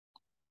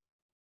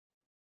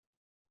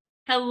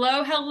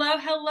Hello, hello,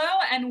 hello,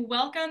 and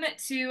welcome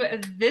to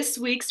this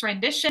week's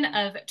rendition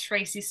of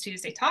Tracy's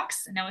Tuesday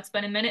Talks. Now, it's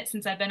been a minute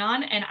since I've been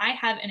on, and I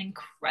have an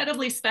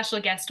incredibly special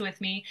guest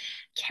with me,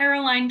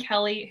 Caroline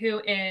Kelly,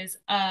 who is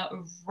a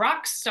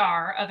rock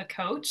star of a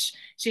coach.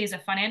 She's a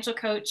financial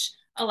coach,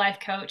 a life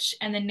coach,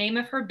 and the name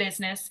of her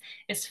business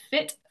is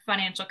Fit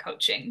Financial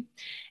Coaching.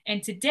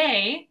 And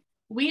today,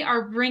 we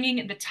are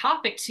bringing the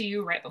topic to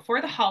you right before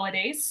the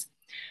holidays: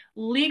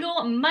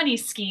 legal money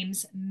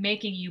schemes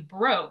making you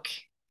broke,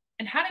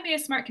 and how to be a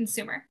smart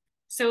consumer.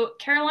 So,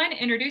 Caroline,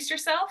 introduce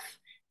yourself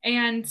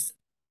and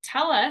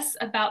tell us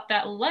about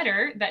that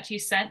letter that you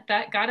sent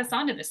that got us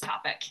onto this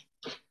topic.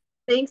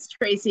 Thanks,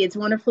 Tracy. It's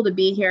wonderful to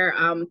be here.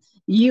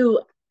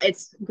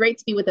 It's great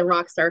to be with a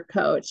rock star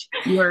coach.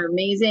 You are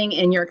amazing,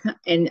 and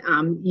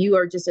you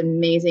are just an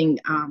amazing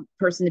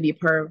person to be a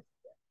part of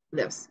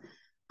this.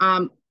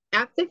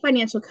 Active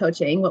financial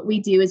coaching, what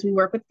we do is we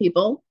work with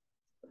people,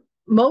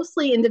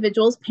 mostly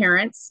individuals,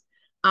 parents,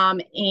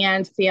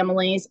 and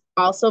families,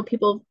 also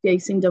people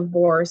facing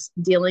divorce,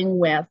 dealing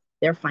with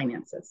their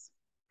finances.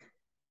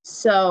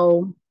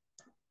 So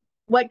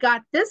what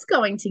got this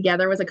going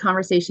together was a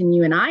conversation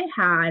you and I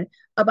had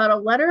about a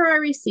letter I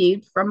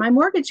received from my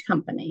mortgage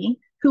company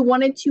who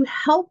wanted to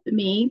help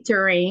me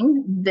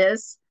during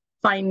this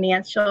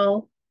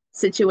financial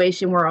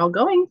situation we're all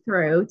going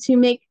through to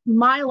make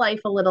my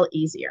life a little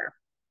easier.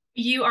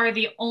 You are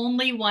the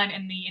only one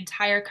in the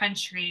entire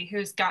country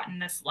who's gotten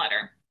this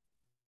letter.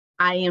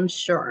 I am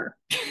sure.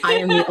 I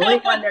am the only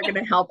one they're going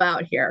to help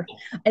out here.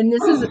 And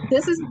this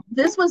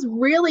was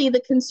really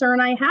the concern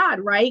I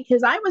had, right?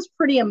 Because I was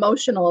pretty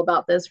emotional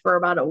about this for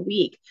about a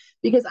week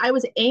because I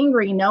was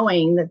angry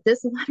knowing that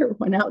this letter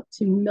went out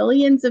to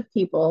millions of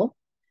people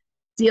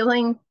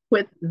dealing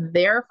with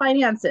their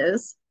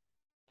finances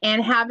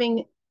and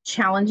having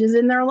challenges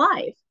in their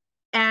life.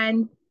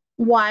 And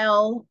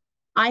while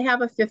I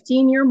have a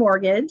 15-year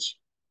mortgage,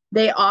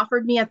 they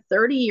offered me a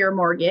 30-year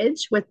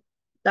mortgage with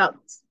about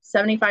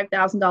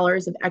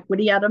 $75,000 of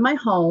equity out of my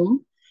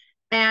home.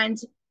 And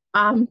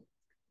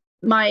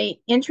my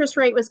interest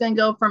rate was going to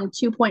go from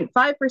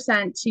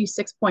 2.5% to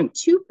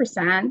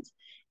 6.2%.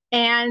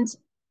 And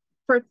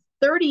for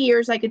 30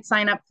 years, I could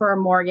sign up for a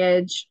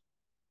mortgage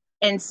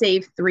and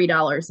save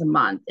 $3 a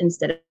month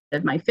instead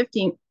of my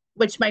 15,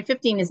 which my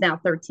 15 is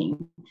now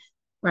 13,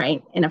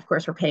 right? And of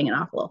course, we're paying it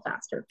off a little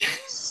faster.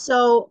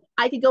 So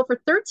I could go for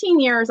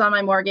 13 years on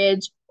my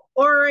mortgage,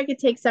 or I could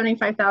take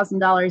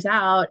 $75,000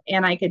 out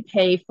and I could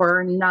pay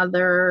for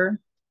another,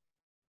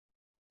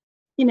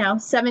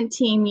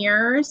 17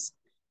 years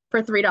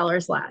for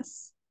 $3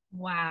 less.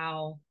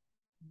 Wow.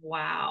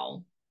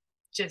 Wow.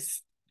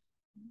 Just,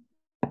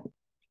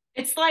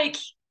 it's like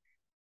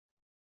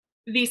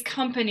these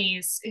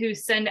companies who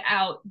send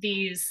out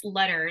these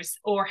letters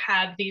or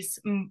have these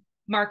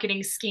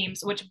marketing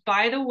schemes, which,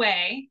 by the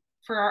way,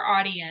 for our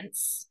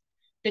audience,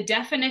 the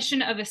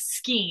definition of a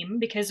scheme,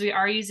 because we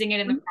are using it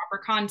in the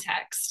proper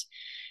context,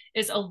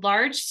 is a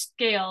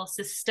large-scale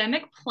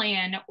systemic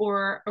plan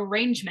or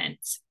arrangement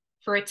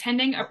for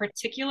attending a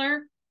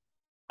particular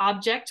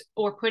object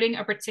or putting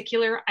a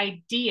particular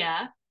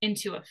idea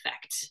into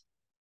effect.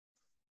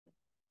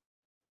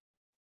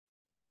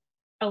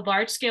 A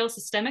large-scale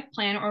systemic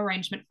plan or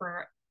arrangement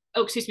for,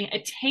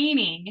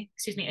 attaining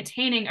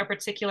a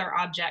particular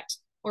object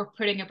or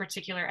putting a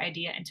particular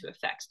idea into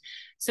effect.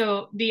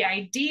 So the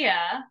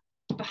idea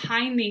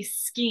behind these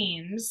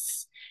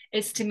schemes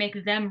is to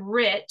make them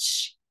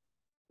rich,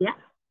 yeah,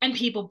 and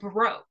people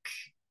broke.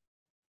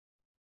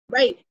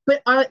 Right.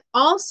 But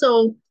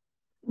also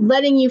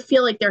letting you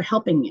feel like they're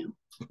helping you.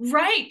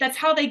 Right. That's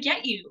how they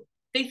get you.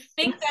 They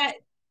think that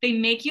they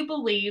make you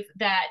believe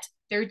that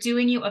they're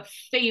doing you a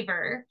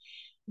favor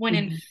when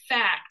in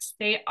fact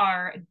they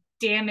are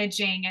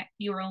damaging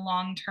your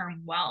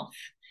long-term wealth.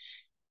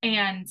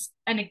 And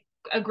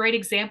a great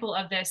example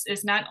of this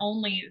is not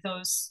only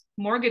those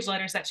mortgage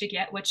letters that you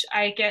get, which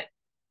I get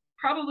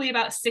probably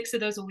about 6 of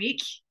those a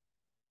week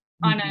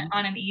on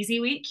an easy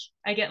week.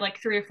 I get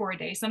like 3 or 4 a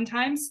day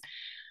sometimes.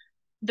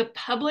 The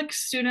public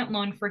student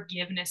loan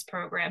forgiveness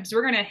programs.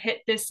 We're going to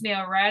hit this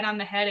nail right on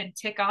the head and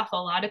tick off a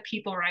lot of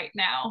people right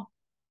now.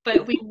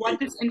 But we want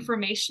this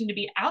information to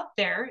be out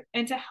there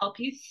and to help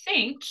you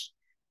think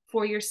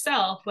for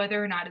yourself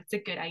whether or not it's a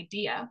good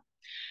idea.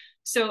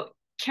 So,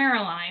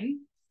 Caroline,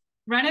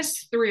 run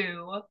us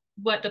through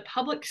what the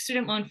public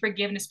student loan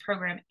forgiveness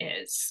program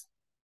is.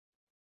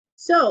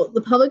 So,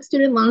 the Public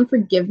Student Loan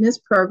Forgiveness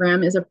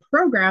Program is a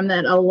program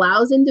that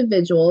allows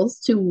individuals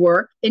to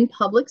work in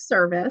public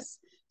service,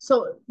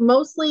 so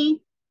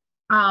mostly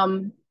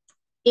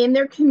in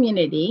their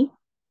community,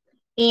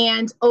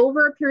 and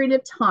over a period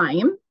of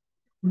time,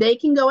 they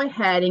can go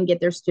ahead and get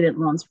their student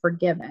loans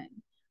forgiven.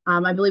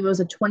 I believe it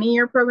was a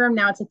 20-year program.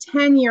 Now it's a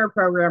 10-year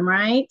program,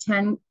 right?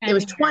 10, it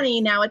was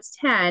 20, now it's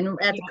 10.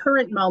 At the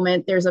current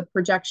moment, there's a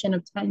projection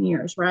of 10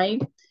 years, right?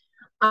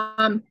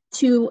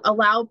 To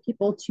allow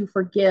people to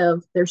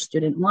forgive their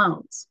student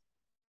loans.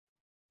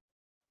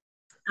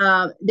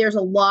 There's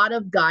a lot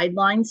of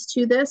guidelines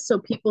to this. So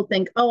people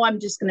think, oh, I'm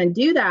just going to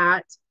do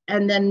that.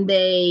 And then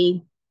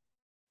they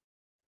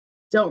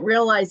don't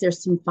realize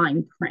there's some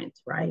fine print,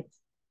 right?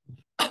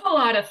 A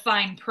lot of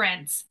fine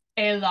prints,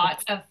 a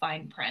lot of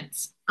fine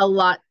prints. A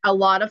lot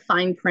of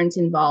fine print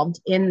involved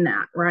in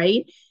that,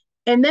 right?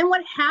 And then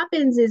what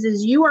happens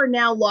is you are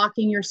now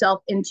locking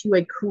yourself into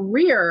a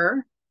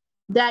career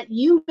that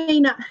you may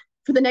not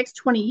for the next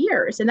 20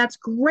 years. And that's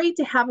great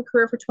to have a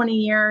career for 20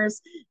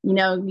 years. You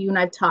know, you and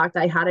I've talked,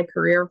 I had a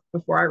career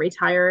before I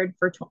retired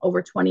for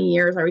over 20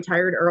 years. I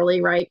retired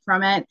early, right,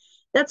 from it.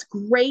 That's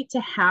great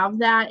to have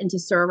that and to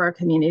serve our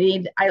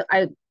community.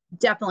 I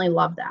definitely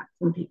love that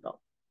from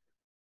people.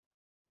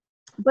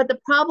 But the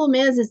problem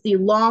is the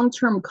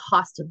long-term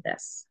cost of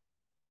this.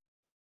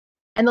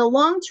 And the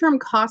long-term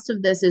cost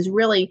of this is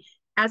really,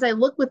 as I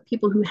look with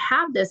people who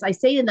have this, I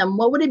say to them,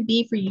 what would it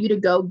be for you to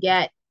go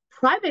get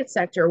private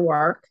sector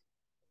work,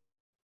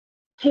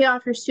 pay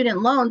off your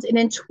student loans, and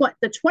in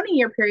the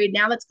 20-year period,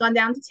 now that's gone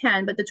down to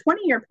 10, but the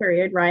 20-year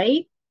period,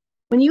 right?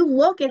 When you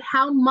look at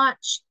how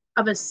much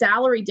of a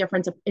salary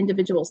difference of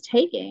individuals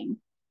taking,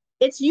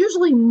 it's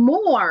usually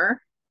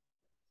more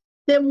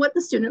than what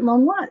the student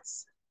loan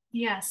was.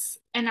 Yes.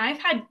 And I've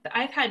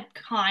had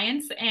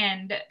clients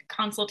and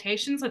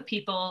consultations with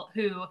people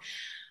who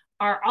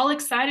are all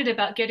excited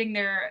about getting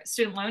their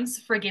student loans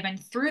forgiven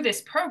through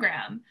this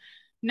program,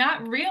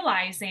 not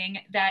realizing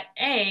that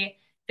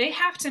they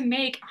have to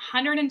make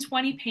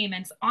 120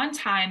 payments on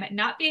time,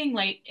 not being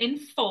late in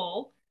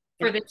full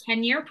for the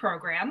 10-year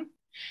program.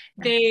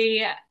 Yes.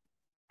 They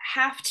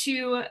have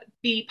to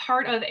be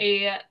part of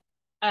a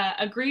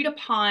agreed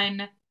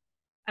upon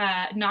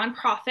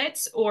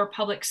nonprofits or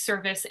public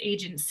service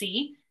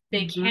agency.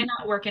 They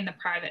cannot work in the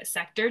private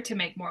sector to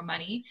make more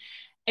money.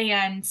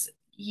 And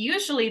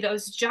usually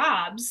those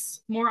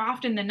jobs, more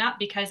often than not,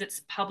 because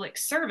it's public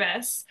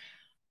service,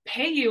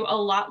 pay you a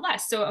lot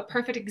less. So a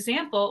perfect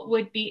example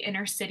would be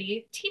inner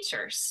city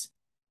teachers.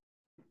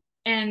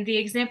 And the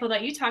example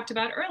that you talked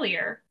about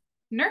earlier,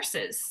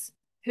 nurses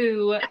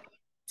who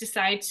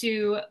decide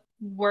to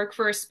work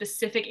for a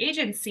specific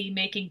agency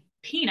making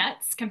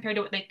peanuts compared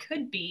to what they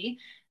could be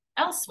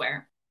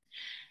elsewhere.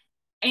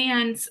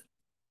 And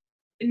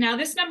now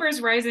this number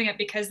is rising up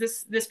because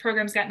this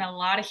program's gotten a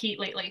lot of heat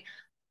lately,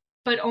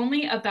 but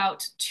only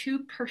about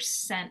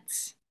 2%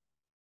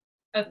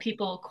 of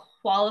people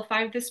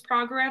qualify for this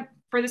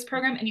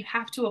program, and you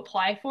have to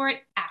apply for it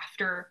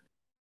after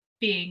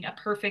being a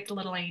perfect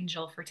little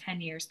angel for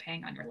 10 years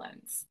paying on your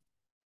loans.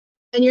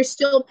 And you're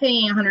still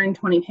paying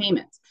 120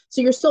 payments.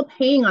 So you're still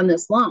paying on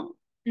this loan.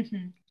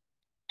 Mm-hmm.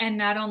 And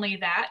not only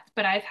that,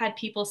 but I've had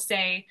people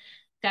say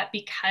that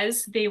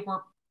because they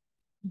were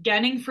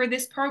getting for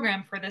this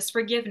program, for this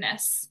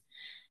forgiveness,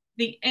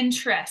 the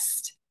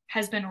interest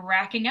has been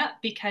racking up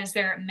because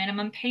their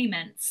minimum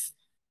payments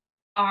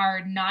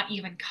are not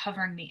even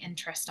covering the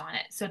interest on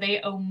it. So they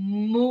owe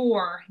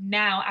more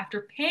now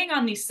after paying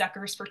on these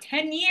suckers for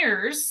 10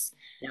 years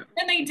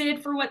than they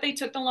did for what they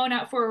took the loan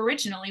out for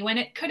originally, when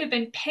it could have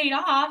been paid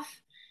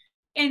off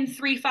in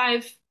 3,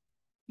 5,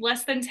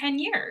 less than 10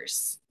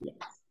 years. Yes.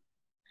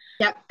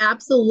 Yeah,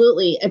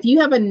 absolutely. If you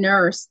have a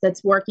nurse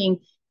that's working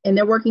and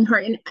they're working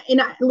hard, and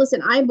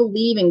listen, I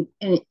believe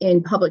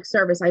in public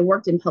service. I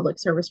worked in public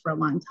service for a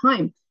long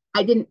time.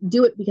 I didn't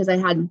do it because I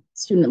had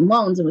student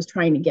loans and was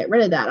trying to get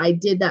rid of that. I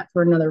did that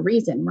for another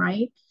reason,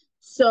 right?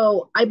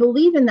 So I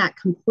believe in that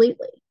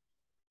completely.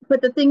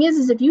 But the thing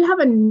is if you have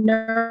a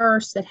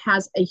nurse that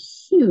has a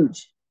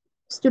huge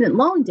student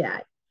loan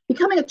debt,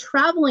 becoming a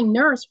traveling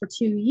nurse for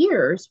 2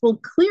 years will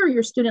clear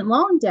your student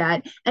loan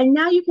debt. And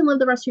now you can live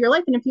the rest of your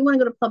life. And if you want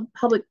to go to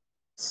public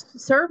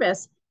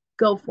service,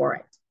 go for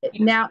it.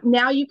 Yeah.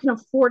 Now you can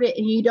afford it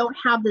and you don't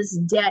have this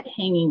debt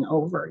hanging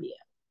over you.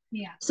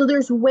 Yeah. So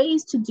there's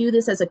ways to do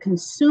this as a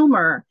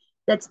consumer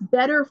that's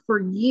better for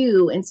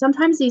you. And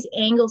sometimes these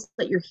angles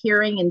that you're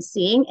hearing and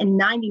seeing, and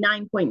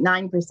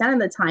 99.9% of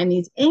the time,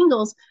 these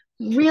angles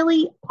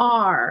really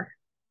are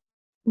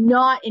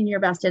not in your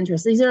best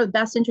interest. These are the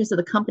best interests of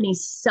the company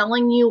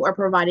selling you or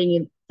providing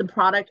you the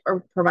product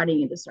or providing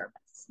you the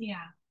service.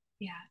 Yeah.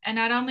 Yeah. And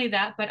not only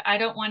that, but I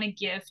don't want to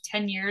give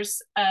 10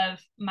 years of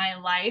my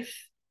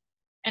life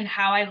and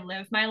how I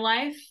live my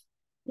life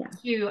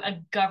to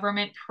a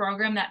government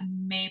program that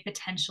may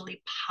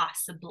potentially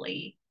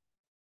possibly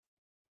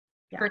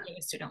forgive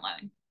a student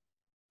loan.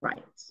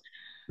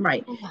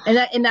 Right.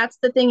 And that's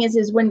the thing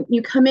is when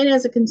you come in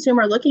as a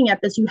consumer looking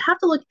at this, you have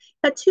to look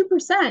at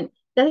 2%.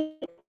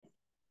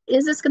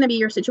 Is this going to be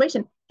your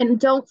situation? And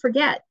don't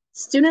forget,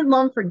 student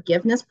loan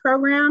forgiveness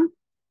program,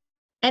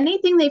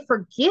 anything they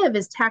forgive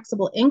is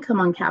taxable income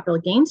on capital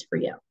gains for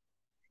you.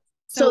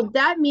 So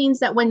that means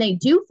that when they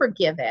do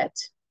forgive it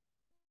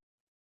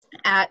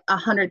at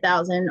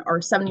 100,000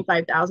 or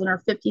 75,000 or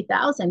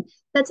 50,000,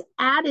 that's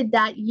added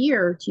that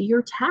year to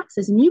your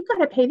taxes, and you've got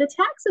to pay the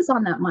taxes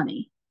on that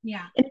money.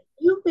 Yeah. And if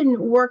you've been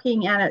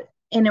working at it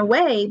in a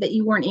way that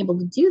you weren't able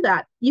to do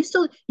that, you've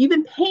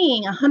been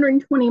paying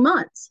 120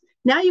 months.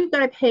 Now you've got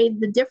to pay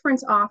the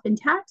difference off in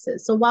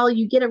taxes. So while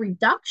you get a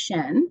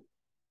reduction,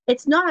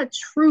 it's not a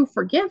true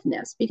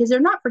forgiveness because they're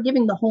not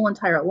forgiving the whole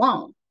entire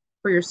loan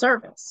for your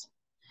service.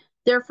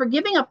 They're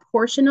forgiving a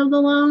portion of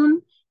the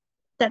loan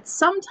that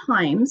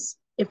sometimes,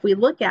 if we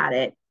look at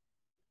it,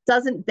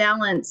 doesn't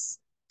balance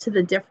to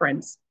the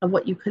difference of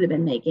what you could have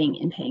been making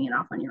and paying it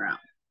off on your own.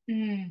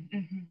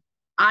 Mm-hmm.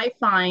 I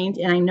find,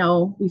 and I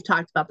know we've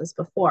talked about this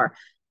before,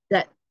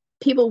 that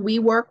people we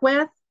work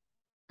with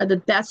are the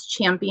best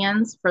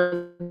champions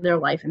for their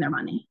life and their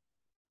money.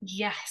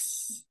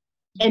 Yes.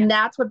 And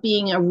that's what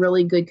being a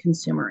really good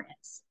consumer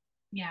is.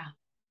 Yeah.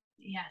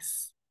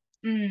 Yes.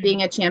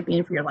 Being a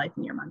champion for your life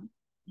and your money.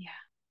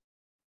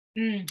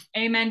 Yeah.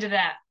 Amen to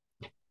that.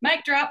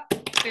 Mic drop.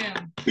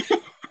 Boom.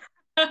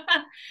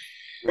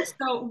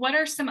 So, what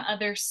are some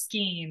other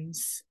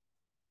schemes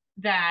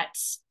that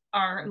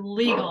are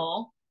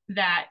legal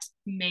that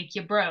make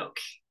you broke?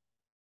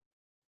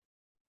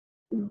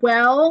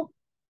 Well,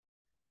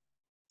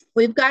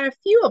 we've got a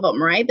few of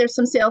them, right? There's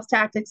some sales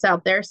tactics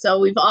out there. So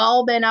we've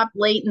all been up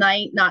late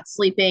night, not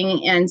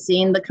sleeping, and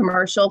seeing the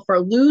commercial for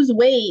lose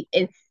weight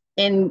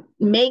and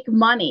make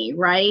money,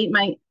 right?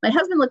 My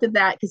husband looked at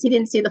that because he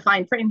didn't see the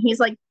fine print, and he's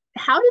like,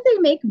 how do they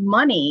make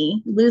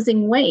money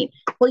losing weight?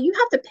 Well, you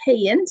have to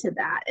pay into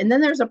that. And then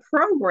there's a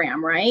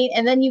program, right?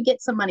 And then you get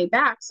some money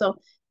back. So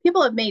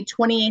people have made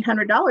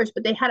 $2,800,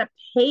 but they had to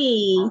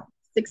pay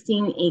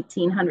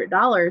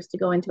 $1,800 to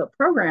go into a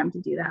program to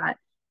do that.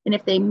 And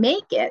if they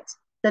make it,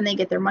 then they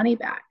get their money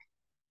back.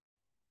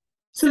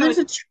 So there's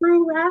a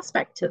true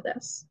aspect to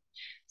this.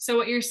 So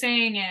what you're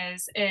saying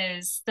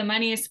is the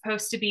money is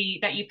supposed to be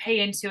that you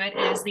pay into it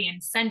is the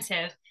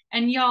incentive.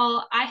 And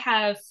y'all, I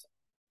have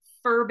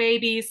fur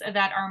babies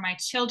that are my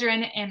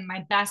children, and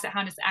my basset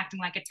hound is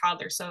acting like a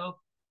toddler. So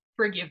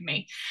forgive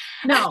me.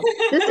 No,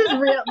 this is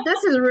real.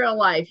 This is real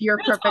life. You're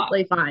real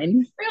perfectly talk.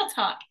 Fine. Real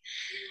talk.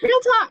 Real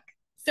talk.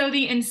 So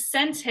the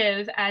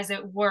incentive, as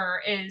it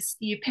were, is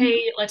you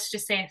pay, let's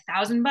just say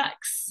 $1,000,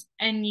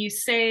 and you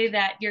say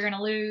that you're going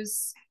to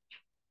lose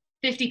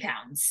 50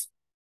 pounds.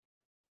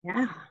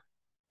 Yeah.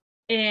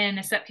 In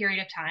a set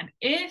period of time.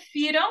 If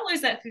you don't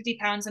lose that 50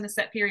 pounds in a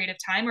set period of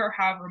time, or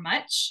however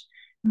much,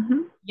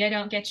 you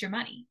don't get your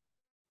money.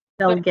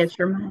 They'll get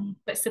your money.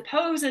 But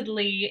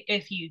supposedly,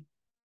 if you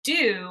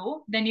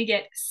do, then you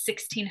get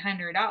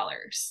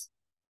 $1,600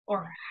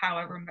 or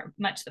however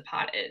much the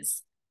pot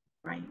is.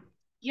 Right.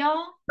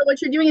 Y'all. So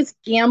what you're doing is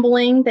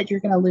gambling that you're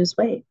going to lose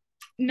weight.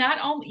 Not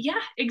only,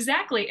 yeah,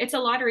 exactly. It's a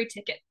lottery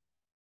ticket.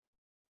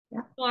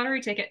 Yeah. A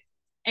lottery ticket.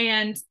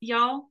 And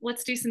y'all,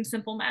 let's do some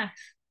simple math.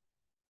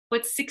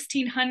 What's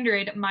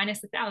 1,600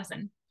 minus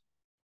 1,000?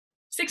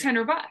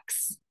 $600.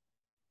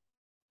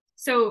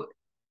 So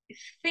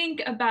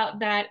think about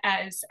that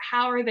as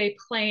how are they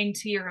playing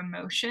to your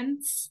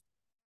emotions?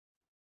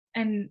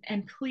 And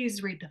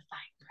please read the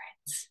fine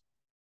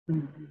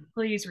print.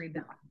 Please read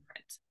the fine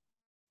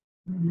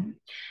print.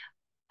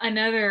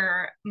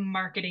 Another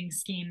marketing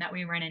scheme that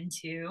we run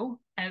into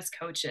as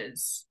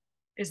coaches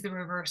is the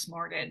reverse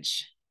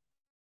mortgage.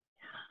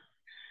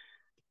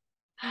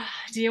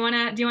 Do you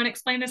want to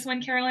explain this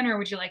one, Carolyn, or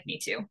would you like me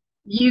to?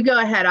 You go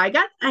ahead.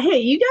 Hey,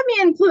 you got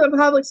me in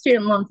public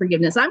student loan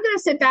forgiveness. I'm going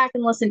to sit back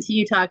and listen to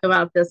you talk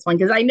about this one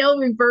because I know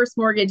reverse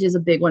mortgage is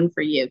a big one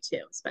for you too.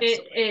 Especially.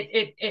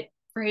 It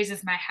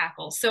raises my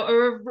hackles. So a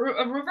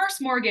reverse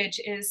mortgage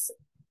is,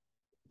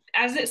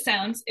 as it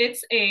sounds,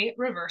 it's a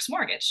reverse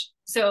mortgage.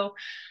 So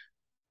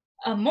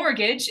a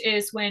mortgage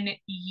is when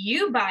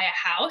you buy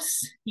a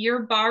house,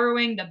 you're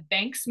borrowing the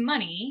bank's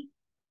money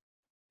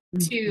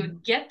to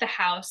get the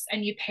house,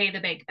 and you pay the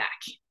bank back.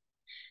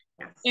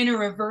 Yes. In a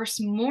reverse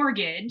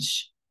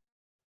mortgage,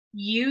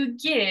 you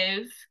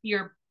give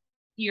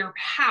your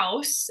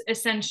house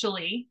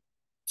essentially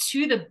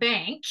to the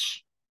bank,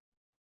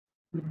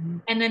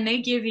 and then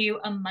they give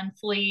you a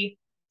monthly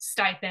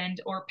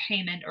stipend or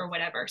payment or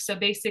whatever. So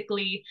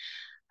basically,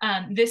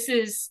 this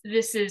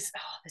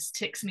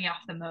ticks me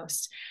off the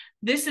most.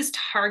 This is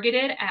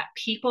targeted at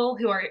people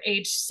who are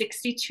age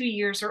 62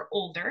 years or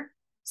older.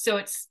 So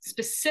it's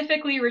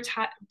specifically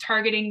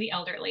targeting the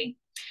elderly.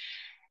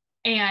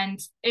 And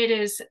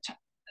it's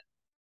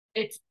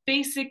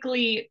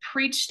basically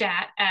preached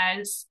at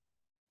as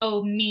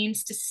a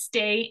means to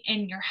stay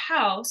in your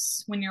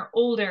house when you're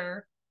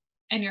older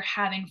and you're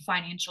having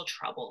financial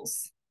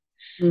troubles.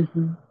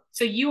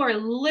 So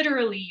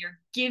you're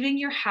giving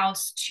your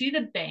house to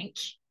the bank.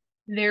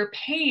 They're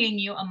paying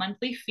you a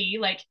monthly fee.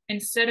 Like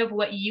instead of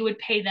what you would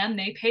pay them,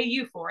 they pay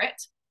you for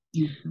it.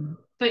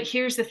 But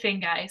here's the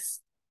thing, guys.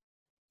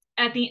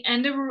 At the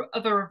end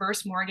of a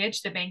reverse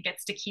mortgage, the bank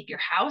gets to keep your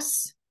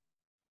house.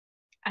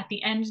 At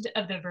the end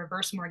of the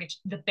reverse mortgage,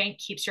 the bank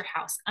keeps your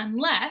house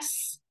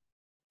unless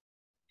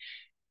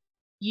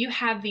you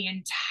have the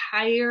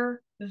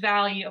entire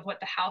value of what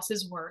the house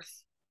is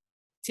worth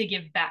to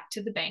give back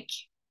to the bank.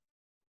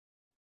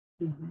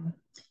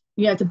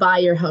 You have to buy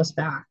your house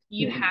back.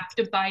 You have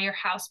to buy your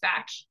house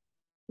back,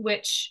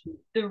 which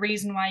the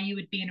reason why you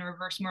would be in a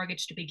reverse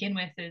mortgage to begin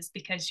with is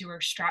because you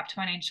were strapped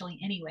financially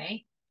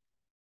anyway.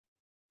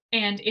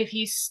 And if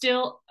you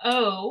still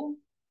owe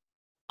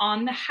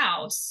on the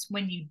house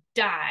when you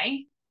die,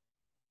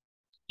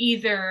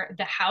 either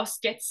the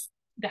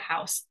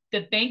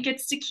bank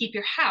gets to keep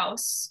your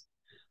house,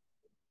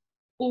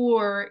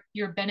 or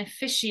your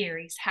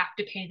beneficiaries have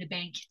to pay the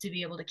bank to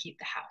be able to keep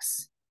the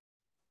house.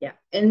 Yeah.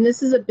 And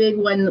this is a big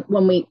one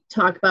when we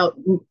talk about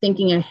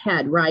thinking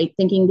ahead, right?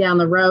 Thinking down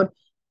the road,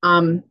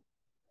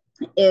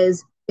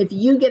 is if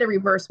you get a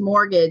reverse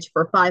mortgage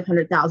for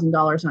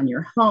 $500,000 on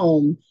your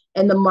home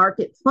and the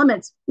market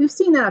plummets, we've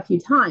seen that a few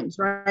times,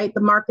 right?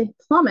 The market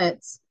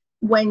plummets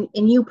and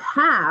you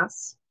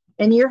pass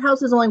and your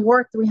house is only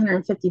worth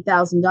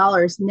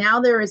 $350,000.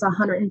 Now there is a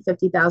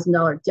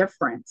 $150,000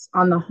 difference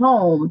on the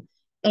home.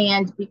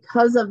 And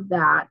because of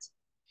that,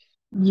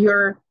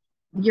 you're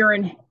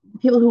in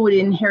people who would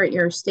inherit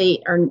your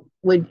estate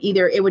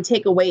it would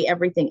take away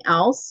everything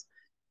else.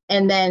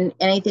 And then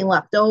anything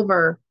left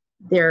over,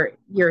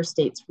 your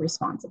estate's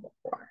responsible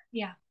for.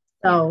 Yeah.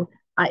 So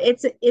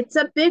it's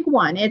a big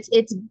one.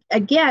 It's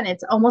again,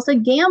 it's almost a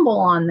gamble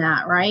on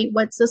that, right?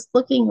 What's this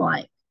looking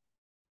like?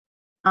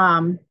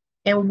 And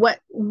what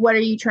are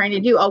you trying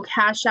to do? Oh,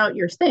 cash out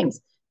your things.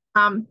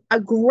 A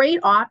great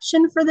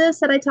option for this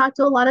that I talk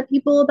to a lot of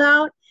people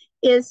about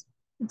is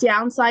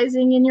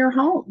downsizing in your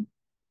home.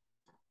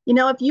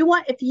 If you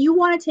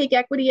want to take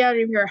equity out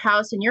of your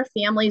house and your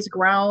family's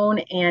grown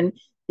and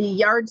the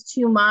yard's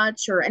too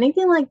much or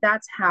anything like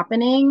that's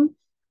happening,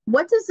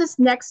 what does this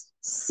next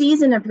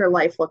season of your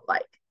life look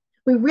like?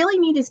 We really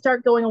need to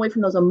start going away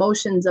from those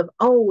emotions of,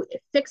 oh,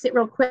 fix it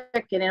real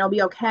quick and it'll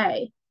be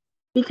okay.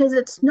 Because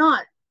it's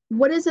not.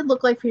 What does it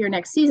look like for your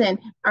next season?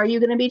 Are you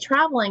going to be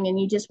traveling and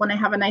you just want to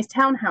have a nice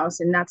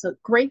townhouse and that's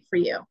great for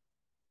you?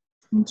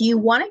 Do you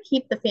want to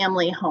keep the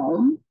family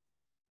home?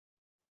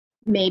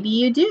 Maybe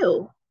you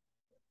do.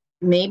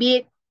 Maybe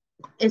it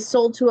is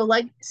sold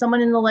to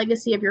someone in the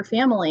legacy of your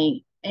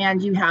family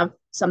and you have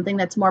something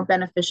that's more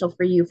beneficial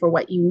for you for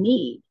what you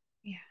need.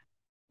 Yeah.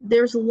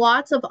 There's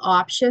lots of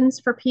options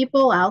for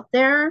people out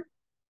there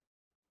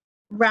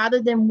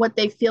rather than what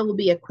they feel will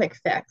be a quick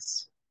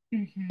fix.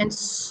 Mm-hmm. And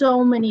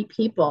so many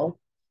people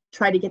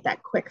try to get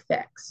that quick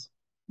fix.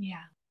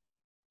 Yeah.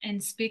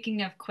 And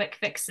speaking of quick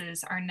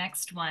fixes, our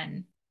next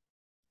one,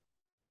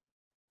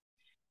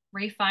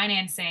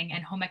 refinancing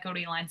and home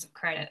equity lines of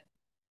credit.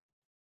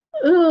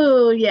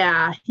 Ooh,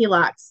 yeah.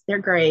 HELOCs. They're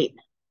great.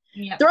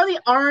 Yep. Throw the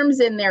ARMs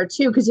in there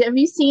too, because have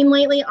you seen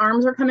lately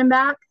ARMs are coming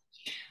back?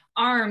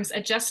 ARMs,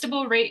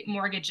 adjustable rate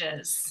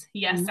mortgages.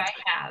 Yes, I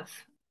have.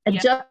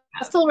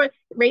 Adjustable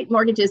rate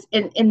mortgages.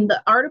 In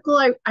the article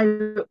I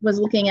was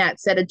looking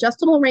at said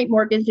adjustable rate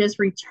mortgages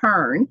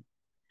return,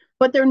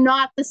 but they're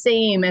not the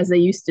same as they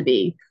used to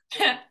be.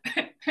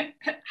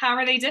 How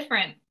are they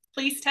different?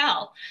 Please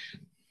tell.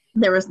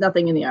 There was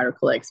nothing in the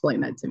article that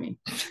explained that to me.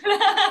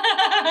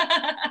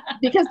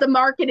 Because the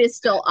market is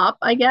still up,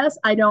 I guess.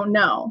 I don't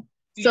know.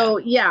 So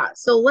yeah.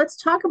 So let's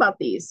talk about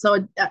these.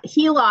 So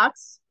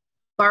HELOCs,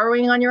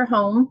 borrowing on your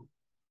home.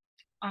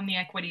 On the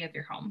equity of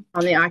your home.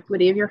 On the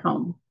equity of your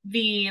home.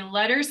 The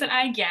letters that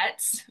I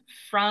get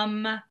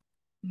from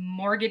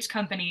mortgage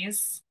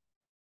companies,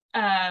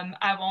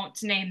 I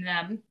won't name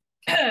them.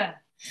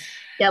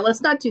 Yeah,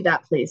 let's not do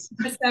that, please.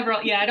 Several,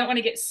 I don't want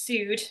to get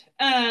sued,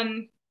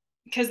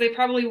 because they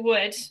probably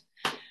would.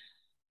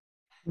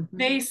 Mm-hmm.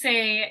 They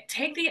say,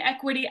 take the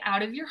equity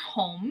out of your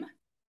home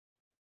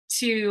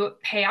to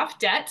pay off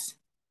debt.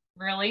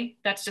 Really,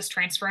 that's just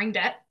transferring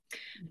debt.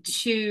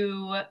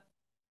 To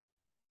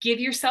give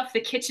yourself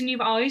the kitchen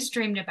you've always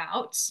dreamed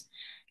about,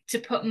 to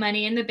put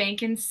money in the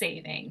bank and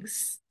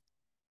savings.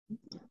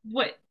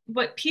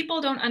 What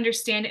people don't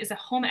understand is a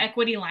home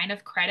equity line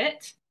of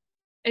credit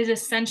is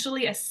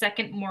essentially a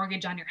second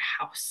mortgage on your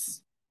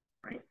house.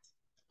 Right.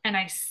 And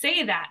I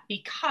say that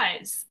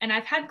because, and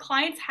I've had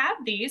clients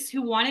have these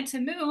who wanted to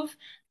move,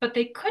 but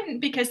they couldn't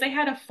because they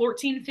had a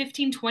 $14,000,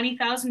 $15,000,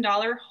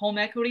 $20,000 home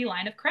equity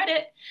line of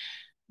credit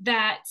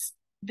that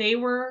they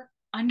were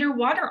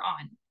underwater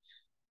on.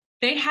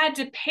 They had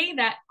to pay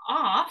that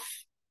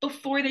off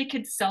before they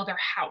could sell their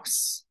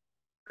house.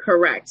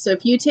 Correct. So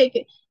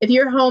if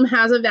your home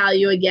has a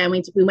value, again,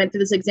 we went through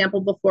this example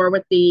before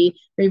with the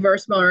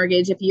reverse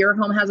mortgage. If your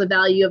home has a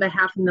value of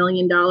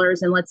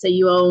 $500,000 and let's say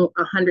you owe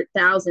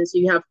 $100,000, so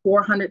you have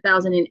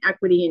 $400,000 in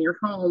equity in your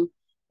home.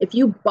 If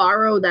you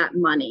borrow that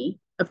money,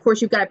 of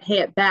course, you've got to pay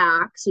it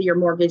back. So your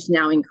mortgage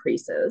now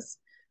increases.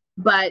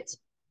 But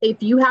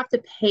if you have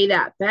to pay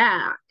that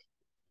back,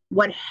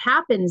 what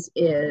happens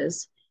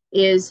is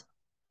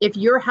if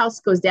your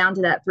house goes down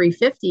to that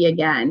 350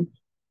 again,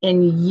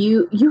 and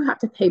you have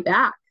to pay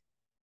back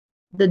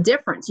the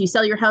difference. You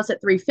sell your house at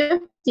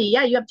 350,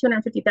 you have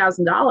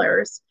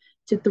 $250,000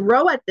 to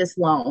throw at this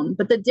loan,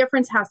 but the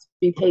difference has to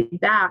be paid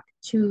back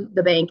to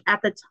the bank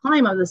at the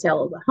time of the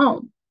sale of the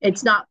home.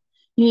 It's not,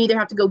 you either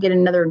have to go get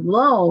another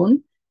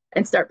loan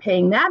and start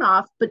paying that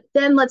off, but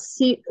then let's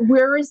see,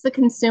 where is the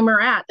consumer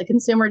at? The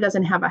consumer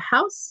doesn't have a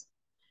house.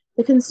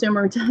 The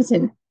consumer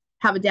doesn't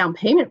have a down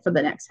payment for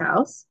the next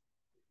house,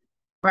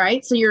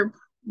 right? So you're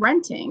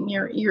renting,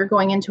 you're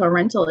going into a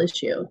rental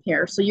issue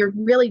here. So you're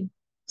really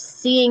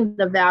seeing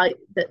the value,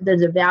 the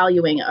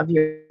devaluing of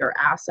your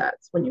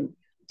assets when you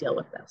deal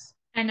with this.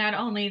 And not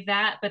only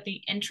that, but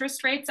the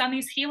interest rates on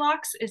these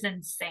HELOCs is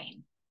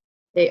insane.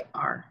 They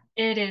are.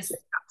 It is.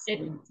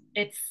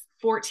 It's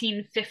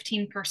 14,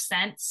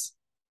 15%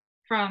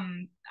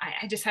 from,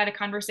 I just had a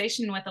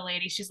conversation with a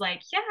lady. She's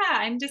like, yeah,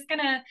 I'm just going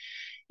to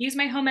use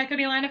my home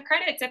equity line of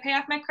credit to pay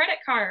off my credit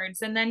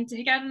cards and then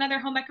take out another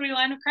home equity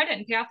line of credit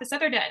and pay off this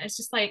other debt. And it's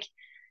just like,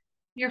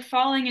 you're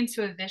falling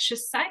into a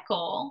vicious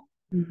cycle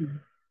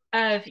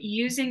of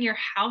using your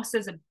house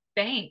as a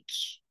bank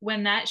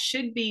when that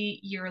should be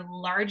your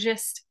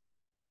largest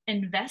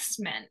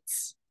investment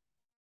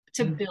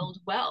to build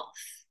wealth.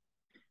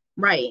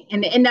 Right.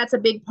 And that's a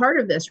big part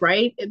of this,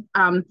 right?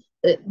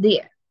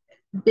 The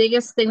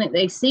biggest thing that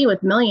they see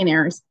with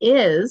millionaires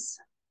is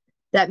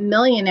that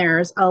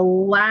millionaires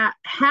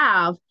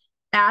have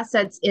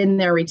assets in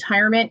their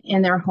retirement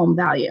and their home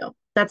value.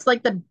 That's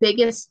like the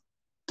biggest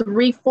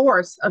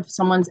 3/4 of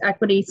someone's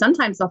equity.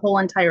 Sometimes the whole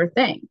entire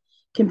thing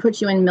can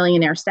put you in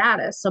millionaire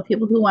status. So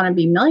people who want to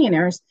be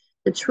millionaires,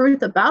 the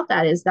truth about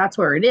that is that's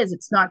where it is.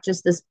 It's not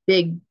just this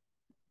big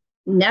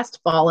nest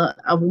ball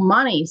of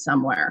money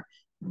somewhere.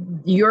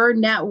 Your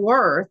net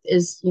worth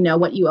is,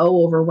 what you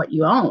owe over what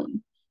you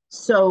own.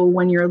 So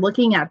when you're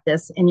looking at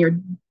this and you're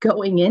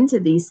going into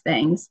these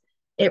things,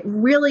 it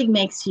really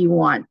makes you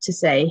want to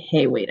say,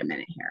 hey, wait a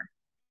minute here.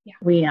 Yeah.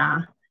 We,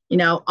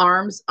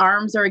 ARMs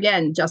are,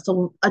 again,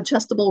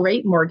 adjustable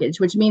rate mortgage,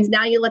 which means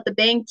now you let the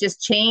bank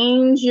just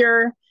change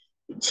your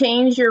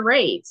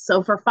rates.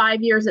 So for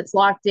 5 years, it's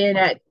locked in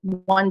at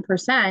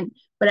 1%,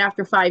 but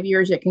after 5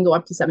 years, it can go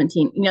up to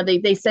 17.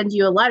 They send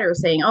you a letter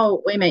saying,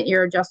 oh, wait a minute,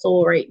 your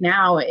adjustable rate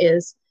now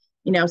is,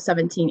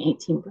 17,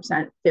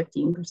 18%,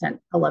 15%,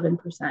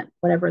 11%,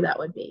 whatever that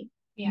would be.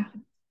 Yeah.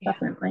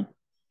 Definitely.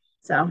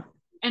 So.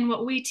 And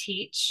what we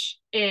teach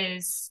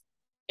is,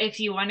 if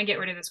you want to get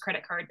rid of those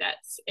credit card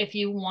debts, if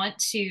you want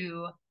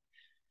to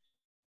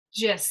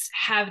just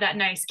have that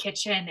nice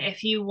kitchen,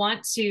 if you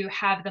want to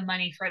have the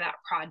money for that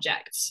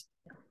project,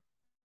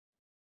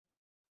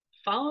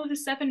 follow the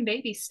 7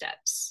 baby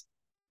steps.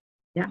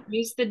 Yeah.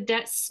 Use the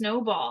debt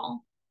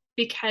snowball,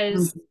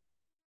 because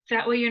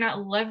that way you're not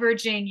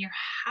leveraging your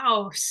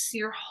house,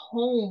 your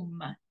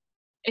home.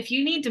 If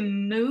you need to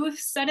move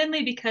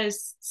suddenly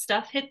because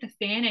stuff hit the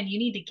fan and you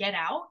need to get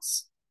out,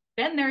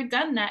 been there,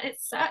 done that. It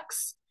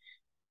sucks.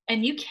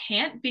 And you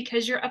can't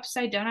because you're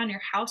upside down on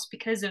your house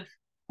because of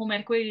home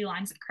equity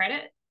lines of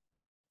credit.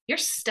 You're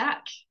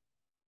stuck.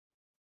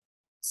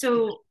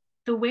 So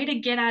the way to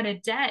get out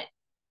of debt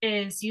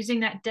is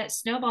using that debt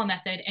snowball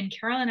method. And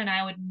Carolyn and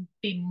I would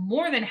be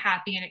more than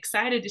happy and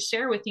excited to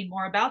share with you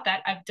more about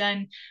that. I've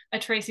done a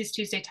Tracy's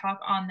Tuesday talk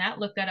on that.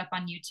 Look that up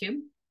on YouTube.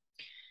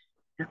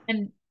 Yeah.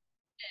 And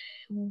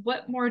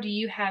what more do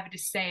you have to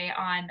say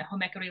on the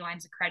home equity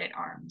lines of credit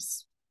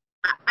ARMs?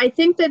 I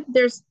think that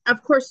there's,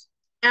 of course,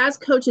 as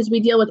coaches, we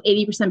deal with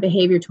 80%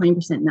 behavior,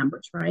 20%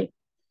 numbers, right?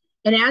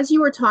 And as you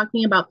were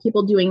talking about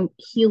people doing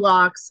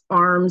HELOCs,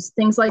 ARMs,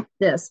 things like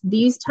this,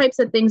 these types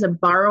of things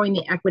of borrowing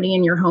the equity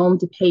in your home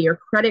to pay your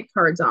credit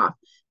cards off,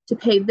 to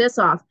pay this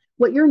off,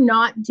 what you're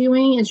not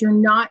doing is you're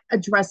not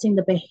addressing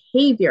the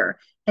behavior.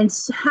 And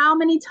how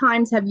many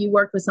times have you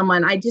worked with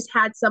someone? I just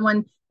had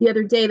someone the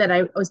other day that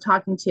I was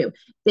talking to.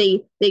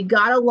 They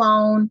got a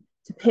loan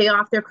to pay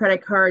off their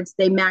credit cards.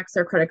 They maxed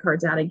their credit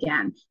cards out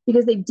again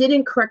because they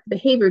didn't correct the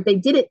behavior. They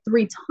did it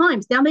 3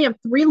 times. Now they have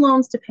 3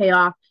 loans to pay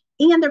off,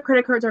 and their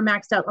credit cards are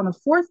maxed out on the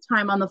 4th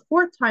time. On the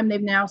 4th time,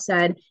 they've now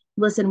said,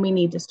 listen, we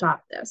need to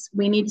stop this.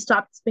 We need to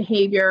stop this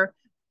behavior.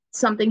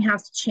 Something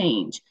has to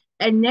change.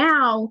 And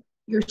now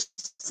you're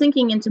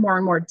sinking into more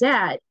and more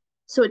debt.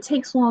 So it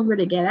takes longer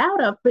to get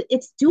out of, but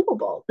it's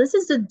doable. This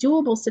is a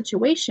doable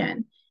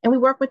situation. And we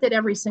work with it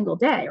every single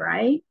day,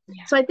 right?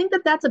 Yeah. So I think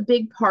that that's a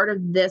big part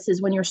of this is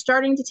when you're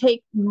starting to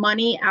take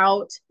money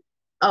out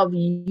of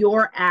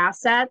your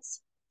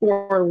assets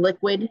for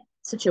liquid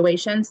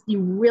situations, you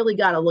really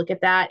got to look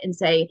at that and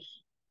say,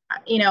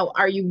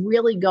 are you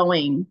really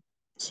going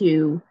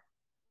to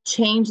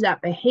change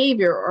that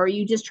behavior, or are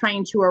you just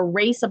trying to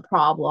erase a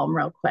problem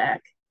real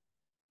quick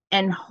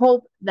and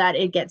hope that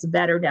it gets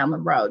better down the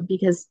road?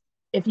 Because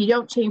if you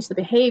don't change the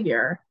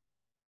behavior,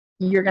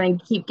 you're going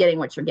to keep getting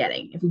what you're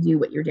getting if you do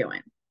what you're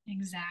doing.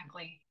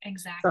 Exactly.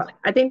 So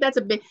I think that's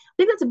a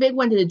big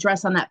one to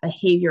address on that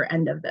behavior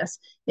end of this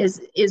is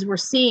we're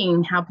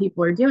seeing how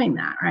people are doing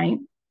that, right?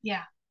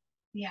 Yeah,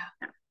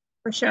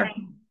 for sure.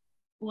 And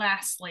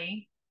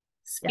lastly,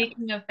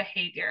 speaking of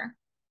behavior,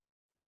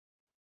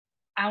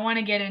 I want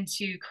to get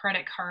into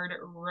credit card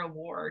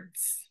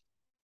rewards.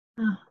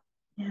 Oh,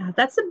 yeah,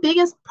 that's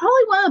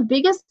probably one of the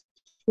biggest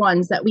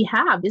ones that we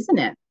have, isn't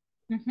it?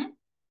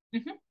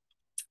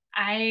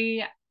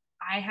 I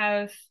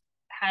have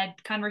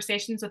had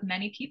conversations with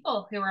many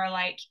people who are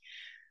like,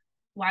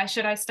 why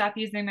should I stop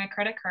using my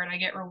credit card? I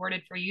get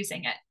rewarded for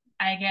using it.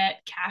 I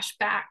get cash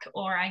back,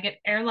 or I get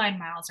airline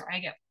miles, or I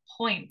get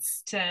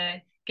points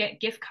to get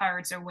gift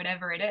cards, or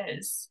whatever it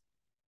is.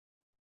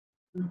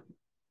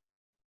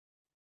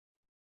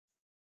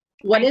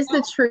 What is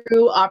the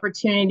true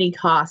opportunity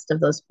cost of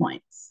those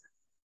points?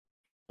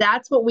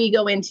 That's what we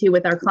go into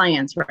with our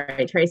clients,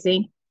 right,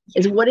 Tracy?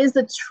 Is what is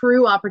the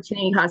true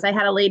opportunity cost? I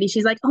had a lady,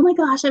 she's like, oh my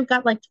gosh, I've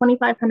got like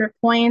 2,500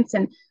 points.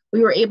 And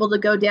we were able to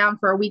go down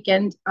for a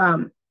weekend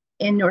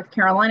in North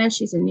Carolina.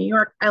 She's in New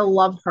York. I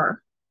love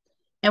her.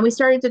 And we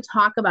started to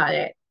talk about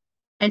it.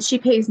 And she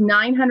pays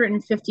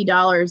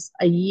 $950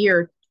 a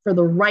year for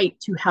the right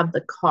to have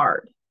the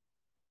card.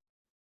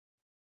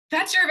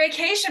 That's your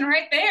vacation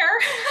right there.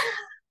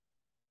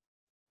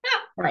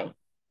 Right.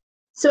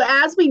 So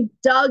as we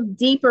dug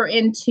deeper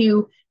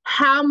into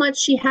how much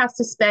she has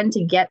to spend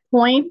to get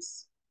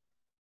points,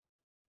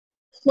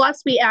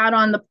 plus we add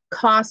on the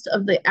cost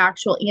of the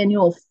actual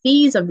annual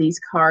fees of these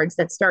cards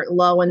that start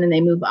low and then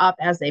they move up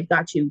as they've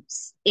got you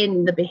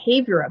in the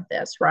behavior of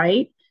this,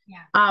 right?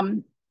 Yeah.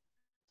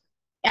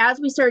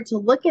 As we started to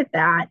look at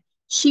that,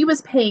 she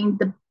was paying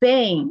the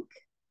bank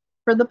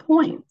for the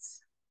points.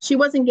 She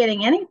wasn't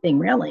getting anything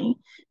really,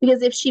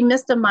 because if she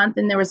missed a month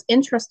and there was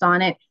interest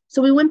on it.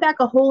 So we went back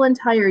a whole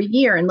entire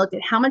year and looked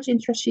at how much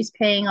interest she's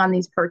paying on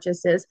these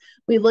purchases.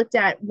 We looked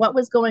at what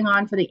was going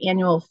on for the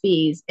annual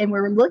fees, and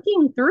we're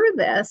looking through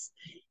this.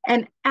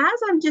 And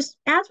as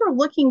we're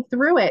looking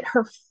through it,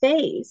 her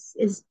face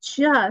is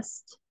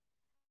just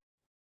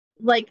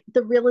like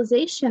the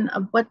realization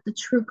of what the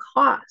true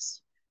cost.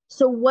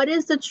 So what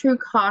is the true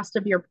cost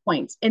of your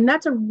points? And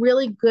that's a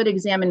really good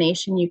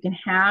examination you can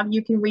have.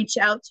 You can reach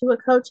out to a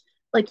coach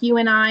like you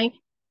and I,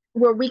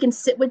 where we can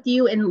sit with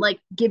you and like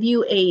give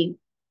you a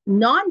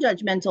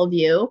non-judgmental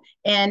view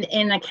and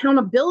an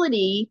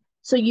accountability.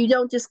 So you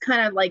don't just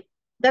kind of like,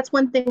 that's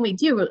one thing we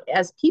do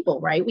as people,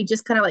 right? We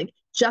just kind of like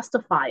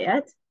justify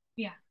it.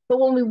 Yeah.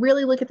 But when we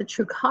really look at the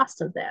true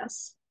cost of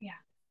this, yeah,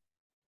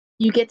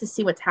 you get to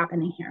see what's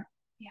happening here.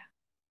 Yeah.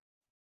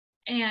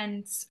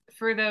 And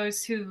for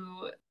those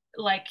who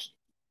like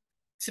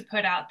to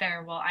put out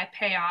there, well, I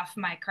pay off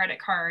my credit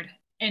card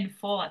in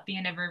full at the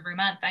end of every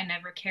month. I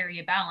never carry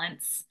a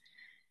balance.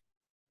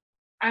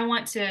 I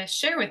want to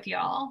share with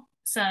y'all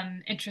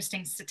some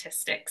interesting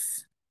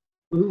statistics.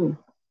 Ooh,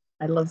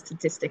 I love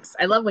statistics.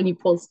 I love when you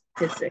pull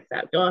statistics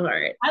out. Go for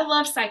it. I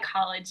love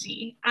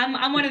psychology. I'm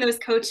one of those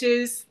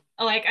coaches.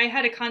 Like I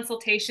had a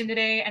consultation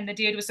today and the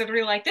dude was sort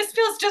of like, this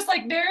feels just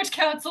like marriage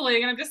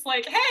counseling. And I'm just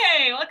like,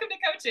 hey, welcome to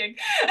coaching.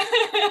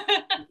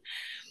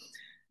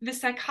 The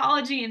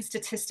psychology and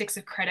statistics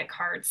of credit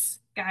cards,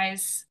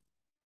 guys,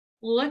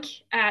 look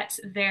at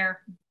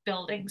their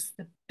buildings.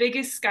 The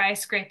biggest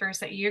skyscrapers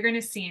that you're going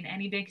to see in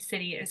any big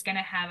city is going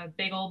to have a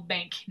big old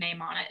bank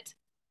name on it.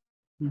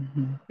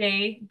 Mm-hmm.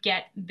 They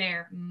get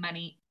their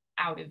money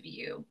out of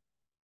you.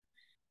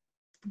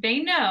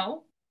 They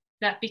know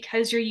that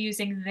because you're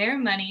using their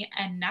money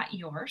and not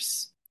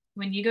yours,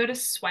 when you go to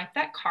swipe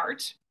that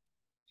card,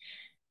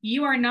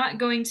 you are not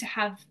going to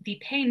have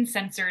the pain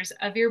sensors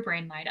of your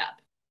brain light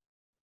up.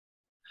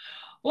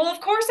 Well,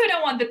 of course I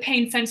don't want the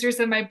pain sensors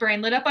of my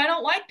brain lit up. I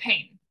don't like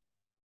pain.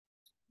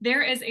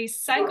 There is a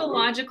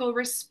psychological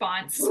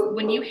response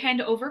when you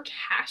hand over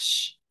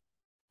cash,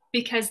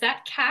 because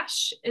that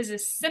cash is a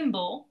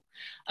symbol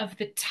of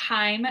the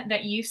time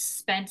that you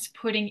spent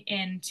putting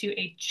into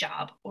a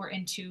job or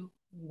into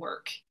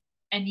work.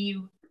 And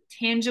you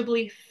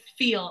tangibly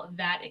feel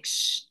that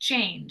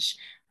exchange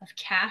of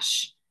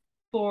cash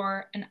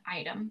for an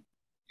item.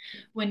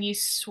 When you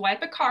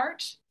swipe a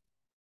card,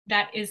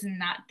 that is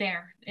not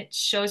there. It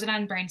shows it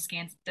on brain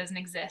scans. It doesn't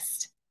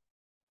exist.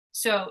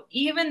 So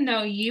even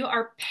though you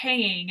are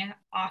paying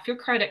off your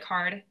credit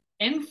card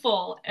in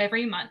full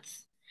every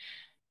month,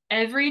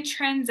 every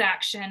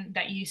transaction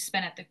that you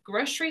spend at the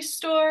grocery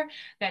store,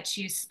 that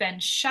you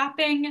spend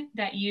shopping,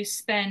 that you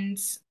spend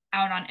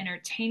out on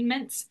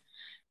entertainment,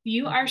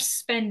 you are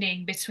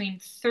spending between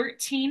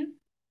 13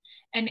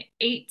 and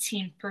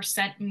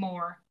 18%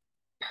 more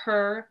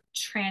per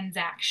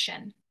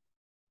transaction.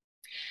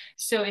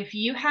 So if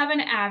you have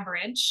an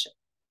average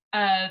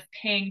of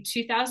paying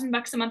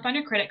 $2,000 a month on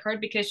your credit card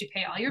because you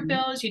pay all your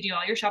bills, you do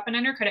all your shopping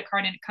on your credit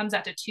card, and it comes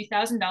out to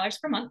 $2,000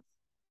 per month,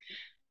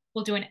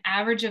 we'll do an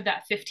average of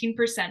that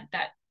 15%,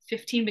 that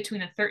 15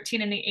 between the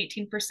 13 and the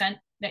 18%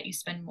 that you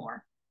spend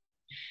more.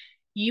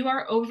 You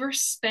are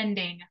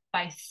overspending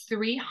by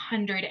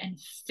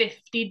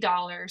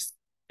 $350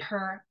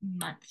 per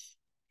month.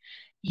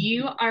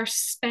 You are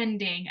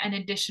spending an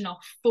additional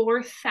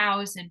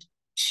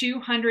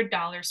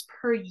 $4,200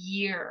 per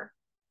year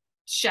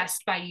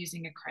just by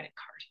using a credit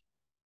card.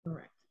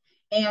 Correct.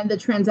 And the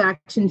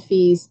transaction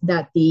fees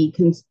that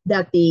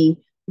the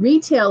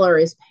retailer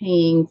is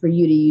paying for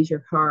you to use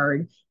your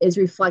card is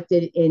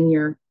reflected in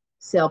your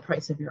sale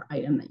price of your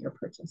item that you're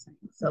purchasing.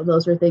 So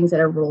those are things that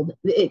are rolled.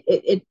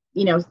 It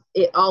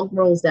all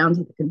rolls down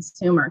to the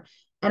consumer.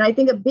 And I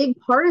think a big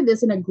part of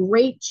this and a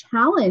great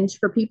challenge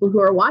for people who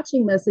are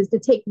watching this is to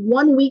take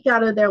 1 week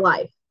out of their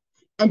life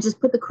and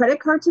just put the credit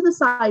card to the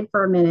side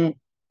for a minute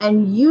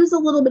and use a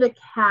little bit of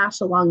cash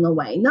along the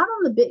way. Not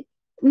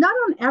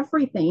on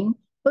everything,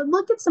 but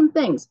look at some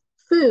things.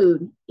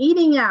 Food,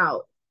 eating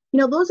out,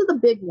 those are the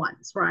big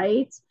ones,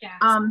 right?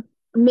 Yeah.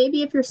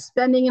 Maybe if you're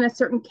spending in a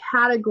certain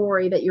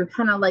category that you're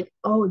kind of like,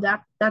 oh,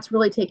 that's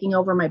really taking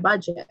over my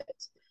budget.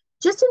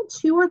 Just in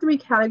 2 or 3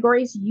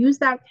 categories, use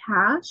that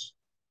cash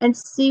and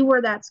see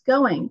where that's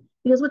going.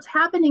 Because what's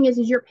happening is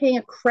you're paying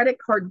a credit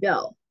card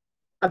bill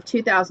of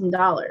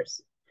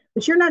 $2,000.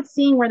 but you're not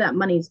seeing where that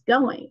money's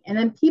going. And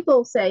then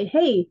people say,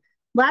 hey,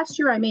 last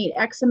year I made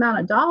X amount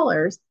of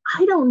dollars.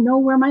 I don't know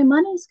where my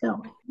money's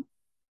going.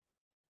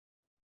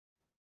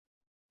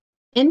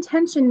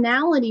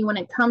 Intentionality when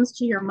it comes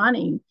to your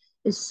money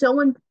is so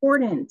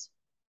important.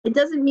 It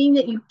doesn't mean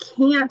that you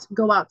can't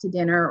go out to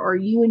dinner, or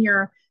you and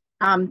your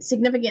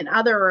significant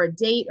other or a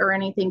date or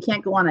anything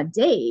can't go on a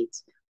date,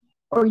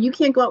 or you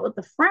can't go out with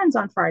the friends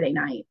on Friday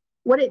night.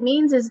 What it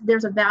means is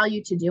there's a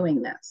value to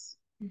doing this.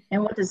 Mm-hmm.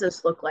 And what does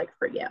this look like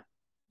for you?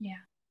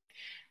 Yeah.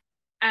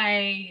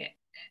 I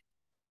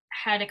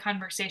had a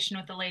conversation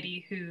with a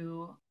lady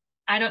who,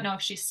 I don't know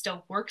if she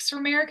still works for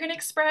American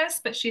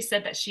Express, but she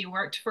said that she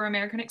worked for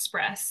American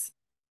Express.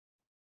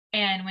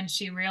 And when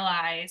she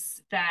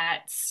realized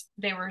that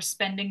they were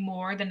spending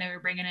more than they were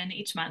bringing in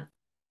each month,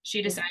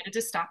 she decided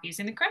to stop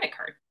using the credit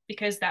card,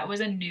 because that was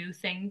a new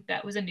thing.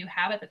 That was a new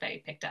habit that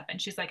they picked up. And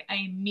she's like, I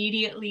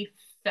immediately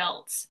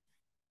felt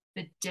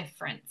the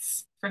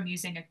difference from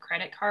using a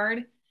credit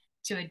card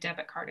to a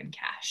debit card and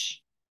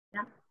cash.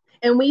 Yeah.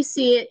 And we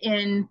see it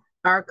in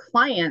our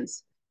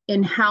clients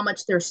in how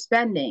much they're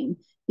spending,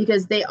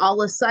 because they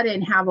all of a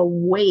sudden have a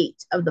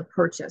weight of the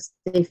purchase.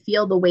 They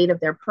feel the weight of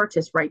their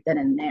purchase right then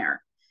and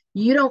there.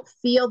 You don't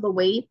feel the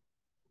weight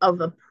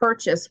of a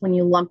purchase when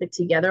you lump it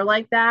together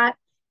like that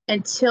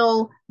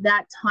until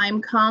that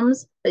time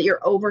comes that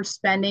you're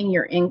overspending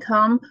your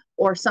income,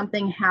 or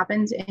something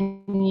happens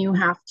and you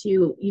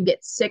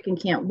get sick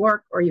and can't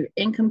work, or your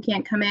income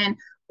can't come in,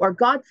 or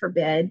God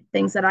forbid,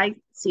 things that I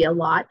see a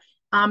lot,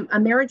 a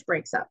marriage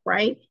breaks up,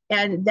 right?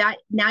 And that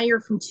now you're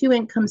from two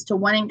incomes to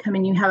one income,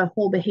 and you have a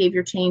whole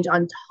behavior change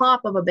on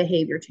top of a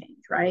behavior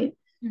change, right?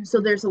 Mm-hmm. So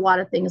there's a lot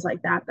of things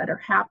like that that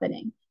are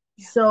happening.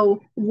 Yeah.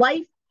 So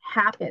life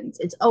happens.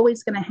 It's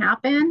always going to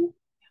happen.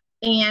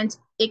 And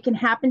it can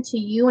happen to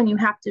you, and you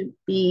have to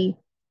be,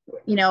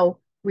 you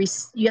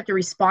have to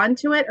respond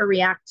to it or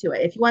react to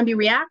it. If you want to be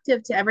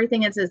reactive to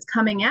everything as it's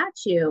coming at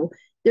you,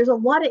 there's a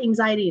lot of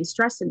anxiety and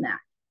stress in that.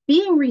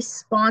 Being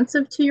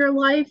responsive to your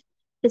life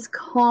is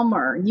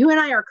calmer. You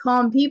and I are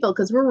calm people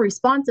because we're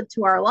responsive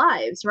to our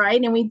lives,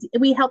 right? And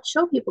we help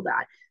show people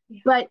that. Yeah.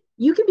 But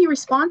you can be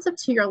responsive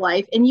to your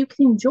life and you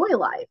can enjoy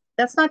life.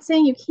 That's not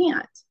saying you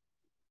can't.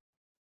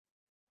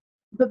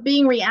 But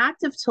being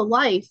reactive to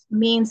life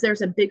means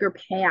there's a bigger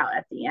payout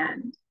at the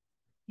end.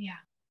 Yeah.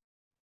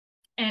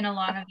 And a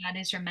lot of that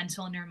is your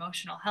mental and your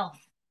emotional health.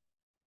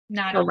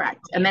 Not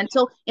correct. And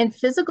mental and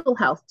physical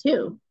health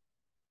too.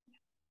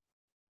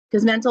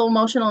 Because mental,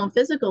 emotional, and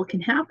physical can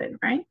happen,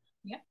 right?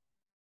 Yeah.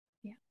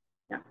 Yeah.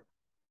 Yeah.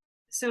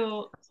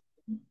 So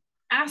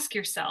ask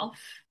yourself,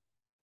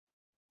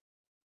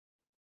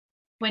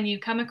 when you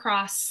come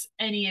across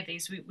any of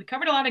these, we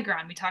covered a lot of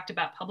ground. We talked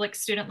about public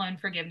student loan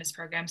forgiveness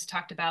programs,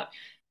 talked about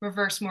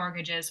reverse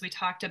mortgages. We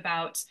talked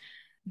about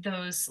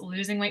those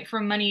losing weight for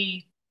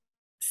money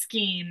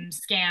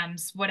schemes,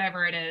 scams,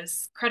 whatever it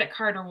is, credit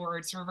card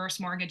rewards, reverse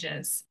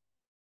mortgages.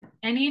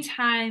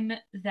 Anytime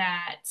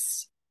that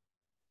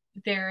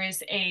there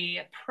is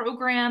a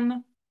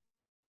program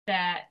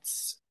that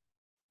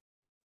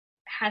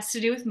has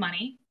to do with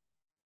money,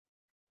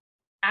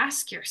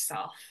 ask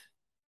yourself,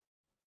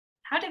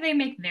 how do they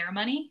make their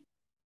money?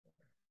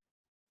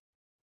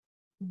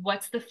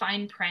 What's the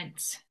fine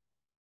print?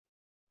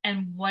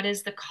 And what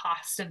is the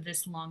cost of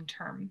this long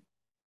term?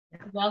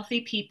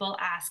 Wealthy people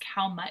ask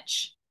how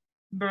much.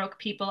 Broke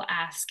people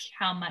ask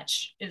how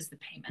much is the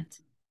payment.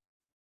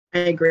 I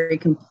agree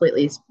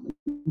completely.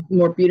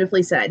 More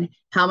beautifully said.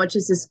 How much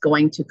is this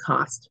going to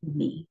cost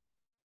me?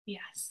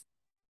 Yes.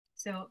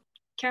 So,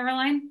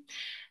 Caroline,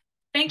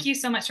 thank you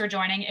so much for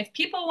joining. If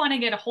people want to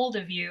get a hold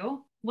of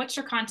you, what's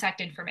your contact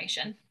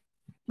information?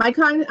 They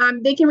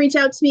can reach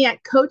out to me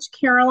at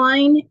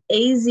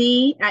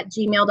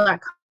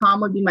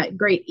coachcarolineaz@gmail.com would be my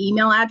great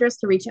email address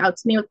to reach out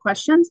to me with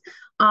questions.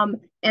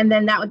 And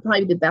then that would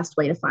probably be the best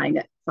way to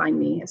find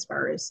me as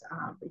far as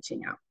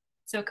reaching out.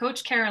 So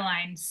Coach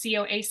Caroline,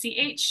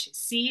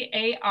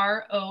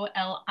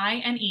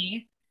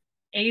 CoachCaroline,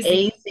 AZ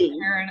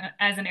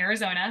as in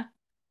Arizona,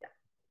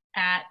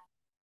 at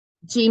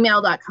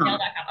gmail.com.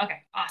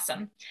 Okay,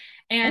 awesome.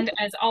 And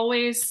as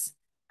always,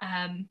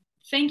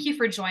 thank you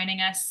for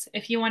joining us.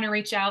 If you want to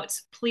reach out,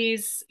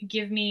 please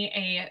give me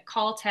a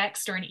call,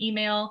 text, or an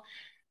email,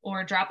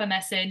 or drop a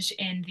message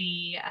in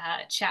the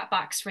chat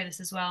box for this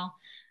as well.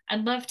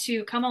 I'd love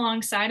to come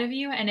alongside of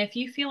you. And if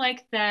you feel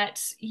like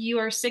that you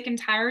are sick and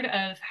tired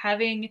of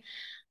having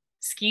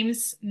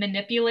schemes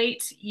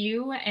manipulate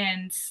you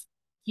and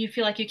you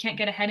feel like you can't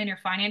get ahead in your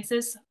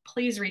finances,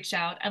 please reach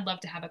out. I'd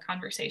love to have a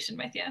conversation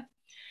with you.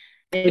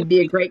 It'd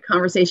be a great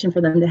conversation for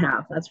them to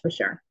have. That's for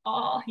sure.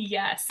 Oh,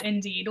 yes,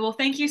 indeed. Well,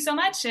 thank you so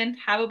much and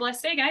have a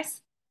blessed day,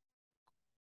 guys.